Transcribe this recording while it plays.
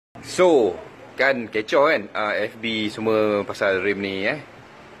So, kan kecoh kan FB semua pasal rem ni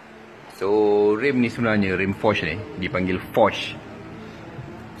So, rem ni sebenarnya, rem Foch ni dipanggil Foch.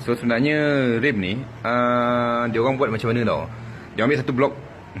 So, sebenarnya rem ni dia orang buat macam mana tau. Dia ambil satu blok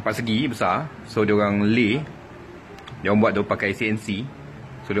 4 segi besar. So, dia orang lay. Dia orang buat tu pakai CNC.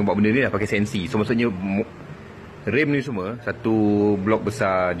 So, dia orang buat benda ni lah pakai CNC. So, maksudnya rem ni semua satu blok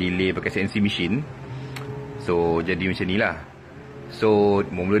besar di lay pakai CNC machine. So, jadi macam ni lah. So,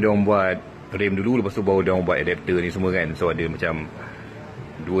 mula dia orang buat rem dulu, lepas tu baru dia orang buat adapter ni semua kan. So, ada macam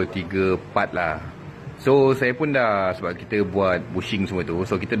 2-3 part lah. So, saya pun dah, sebab kita buat bushing semua tu,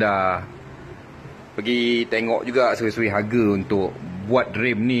 so kita dah pergi tengok juga suri-suri harga untuk buat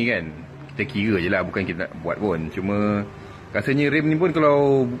rem ni kan. Kita kira je lah, bukan kita nak buat pun. Cuma rasanya rem ni pun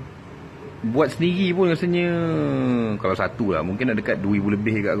kalau buat sendiri pun rasanya, kalau satu lah mungkin nak dekat 2,000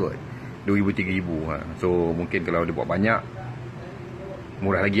 lebih kat kot, 2,000-3,000 So mungkin kalau dia buat banyak,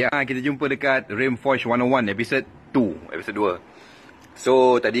 murah lagi lah. Kita jumpa dekat Rem Foch 101 episode 2.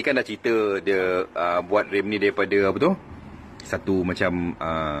 So tadi kan dah cerita dia buat rem ni daripada apa tu, satu macam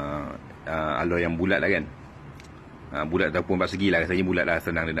alloy yang bulat lah kan. Bulat ataupun 4 segi lah, rasanya bulat lah,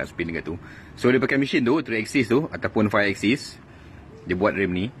 senang dia nak spin dekat tu. So dia pakai mesin tu 3 axis tu ataupun 5 axis. Dia buat rem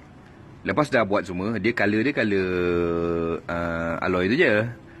ni. Lepas dah buat semua, dia color alloy tu je,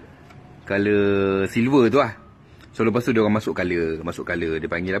 color silver tu lah. So lepas tu dia orang masuk color, dia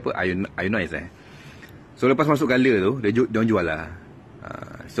panggil apa, ionize So lepas masuk color tu, dia orang jual lah.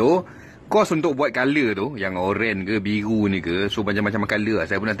 So cost untuk buat color tu, yang orange ke biru ni ke, so macam-macam color lah.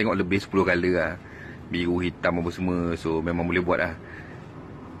 Saya pernah tengok lebih 10 color lah, biru, hitam apa semua. So memang boleh buat lah.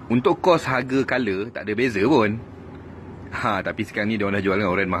 Untuk cost harga color tak ada beza pun. Tapi sekarang ni dia orang dah jual kan,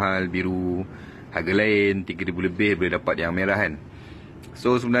 orange mahal, biru harga lain, 3,000 lebih boleh dapat yang merah kan.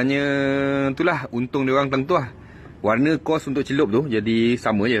 So sebenarnya itulah untung dia orang tentu lah. Warna kos untuk celup tu jadi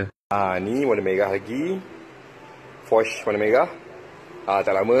sama je. Ni warna merah lagi. Foch warna merah. Tak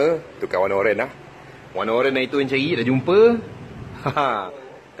lama tukar warna oren lah. Warna oren itu yang cari dah jumpa.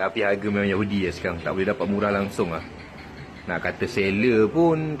 Tapi harga memang Yahudi lah sekarang. Tak boleh dapat murah langsung lah. Nak kata seller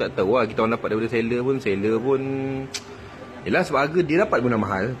pun tak tahu lah. Kita orang dapat daripada seller pun yelah, sebab harga dia dapat guna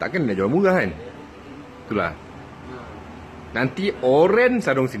mahal, takkan nak jual murah kan. Itulah. Nanti oren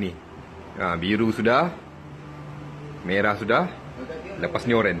sarung sini. Biru sudah, merah sudah, lepas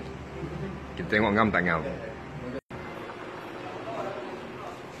ni oren. Kita tengok ngam tak ngam.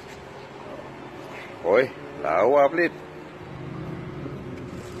 Oi, lawa pelit.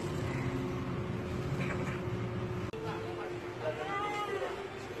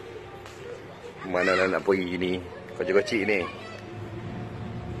 Mana lah nak pergi ni, kocik-kocik ni.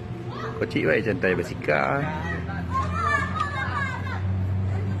 Kocik baik cantai basikal.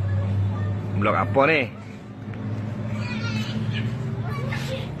 Blok apa ni?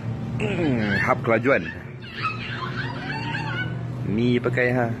 Hub kelajuan. Ni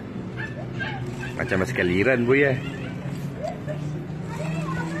pakai macam basikal liran boy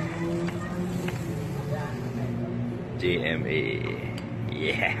JMA.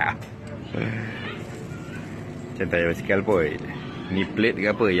 Yeah. Cantai basikal boy. Ni plate ke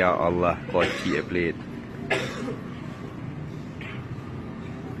apa? Ya Allah, kocik plate.